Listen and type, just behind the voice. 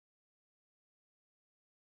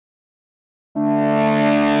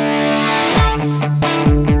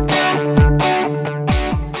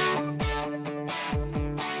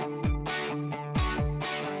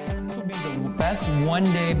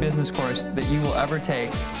MBA business course that you will ever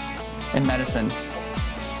take in medicine,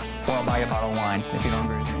 or I'll buy you a bottle of wine if you don't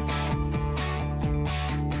agree with me.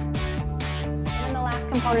 And then the last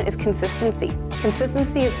component is consistency.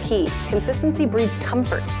 Consistency is key. Consistency breeds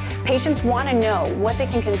comfort. Patients want to know what they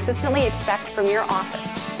can consistently expect from your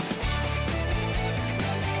office.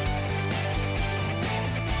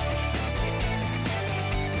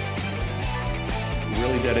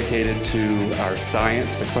 Really dedicated to our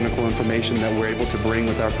science, the clinical information that we're able to bring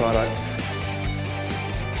with our products.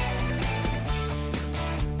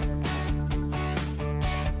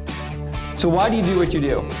 So why do you do what you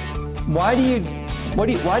do? Why do you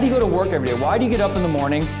go to work every day? Why do you get up in the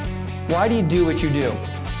morning? Why do you do what you do?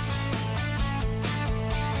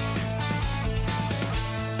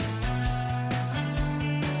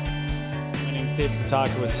 My name is David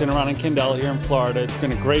Pataka with Cinnamon and Kendall here in Florida. It's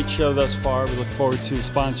been a great show thus far. We look forward to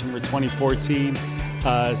sponsoring for 2014.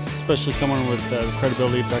 Especially someone with the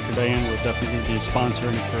credibility of Dr. Diane, we're definitely going to be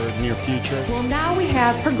sponsoring for the near future. Well, now we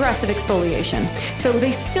have progressive exfoliation. So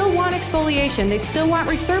they still want exfoliation, they still want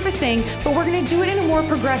resurfacing, but we're going to do it in a more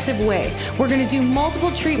progressive way. We're going to do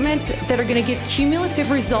multiple treatments that are going to give cumulative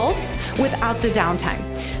results without the downtime.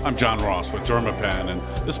 I'm John Ross with Dermapen, and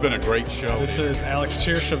this has been a great show. This is Alex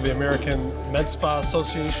Chirsch of the American Med Spa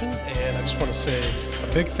Association, and I just want to say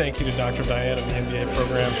a big thank you to Dr. Diane and the MBA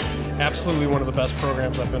program. Absolutely one of the best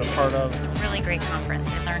programs I've been a part of. It's a really great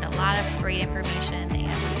conference. I learned a lot of great information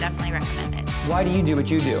and would definitely recommend it. Why do you do what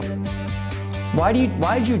you do? Why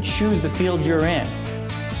did you choose the field you're in?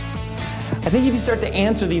 I think if you start to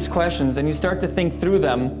answer these questions and you start to think through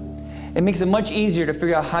them, it makes it much easier to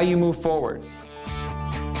figure out how you move forward.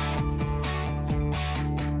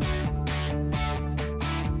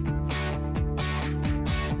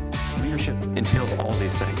 Leadership entails all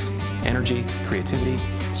these things: energy, creativity,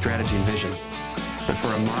 strategy, and vision. But for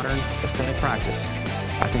a modern aesthetic practice,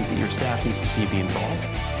 I think that your staff needs to see you be involved.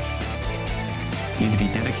 You need to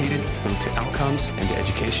be dedicated both to outcomes and to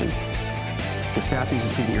education. The staff needs to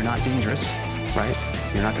see that you're not dangerous, right?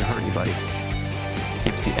 You're not going to hurt anybody.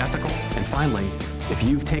 You have to be ethical. And finally, if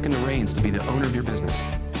you've taken the reins to be the owner of your business,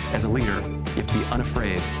 as a leader, you have to be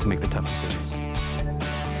unafraid to make the tough decisions.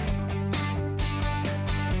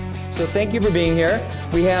 So thank you for being here.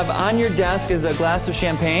 We have on your desk is a glass of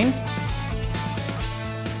champagne.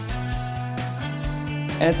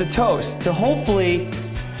 And it's a toast to hopefully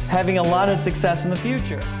having a lot of success in the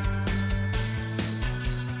future.